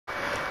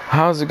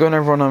How's it going,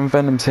 everyone? I'm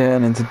Venoms here,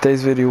 and in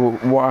today's video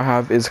what I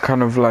have is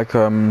kind of like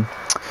a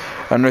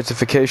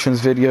notifications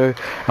video.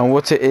 And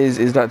what it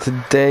is that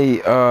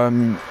today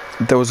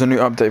there was a new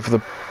update for the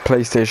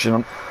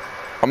PlayStation.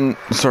 I'm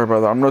sorry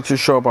about that, I'm not too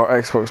sure about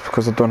Xbox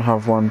because I don't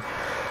have one,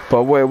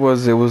 but what it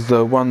was the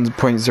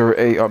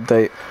 1.08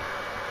 update,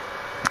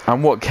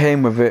 and what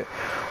came with it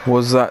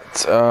was that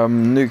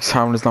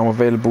NUKETOWN is now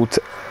available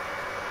to...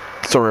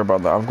 Sorry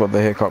about that, I've got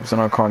the hiccups and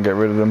I can't get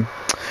rid of them.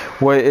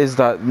 Where it is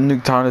that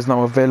NUKETOWN is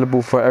now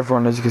available for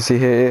everyone, as you can see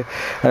here,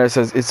 and it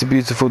says it's a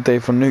beautiful day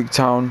for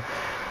NUKETOWN,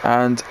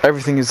 and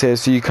everything is here,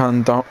 so you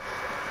can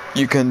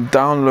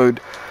download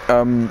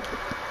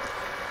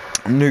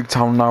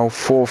NUKETOWN now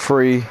for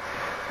free.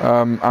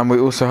 And we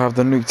also have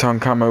the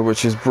NUKETOWN camo,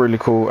 which is really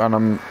cool,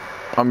 and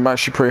I'm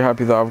actually pretty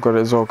happy that I've got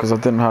it as well, because I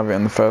didn't have it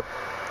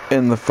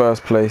in the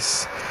first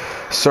place.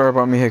 Sorry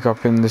about me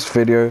hiccuping this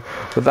video,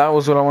 but that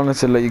was what I wanted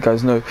to let you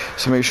guys know.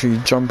 So make sure you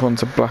jump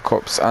onto Black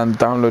Ops and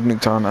download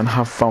NUKETOWN and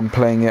have fun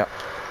playing it.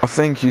 I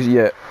think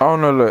oh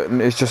no, look,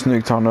 it's just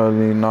NUKETOWN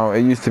only now.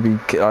 It used to be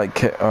like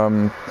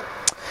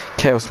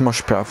Chaos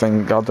Mosh Pit, I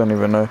think. I don't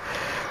even know,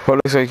 but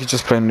it looks like you can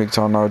just play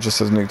NUKETOWN now. It just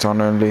says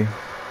NUKETOWN only.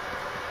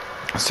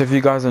 So if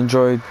you guys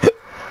enjoyed...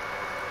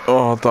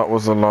 Oh, that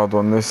was a loud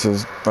one. This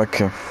is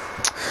okay.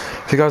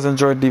 If you guys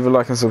enjoyed, leave a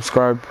like and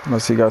subscribe, and I'll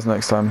see you guys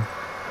next time.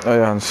 Oh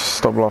yeah, and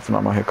stop laughing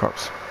at my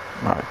hiccups.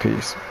 Alright,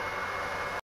 peace.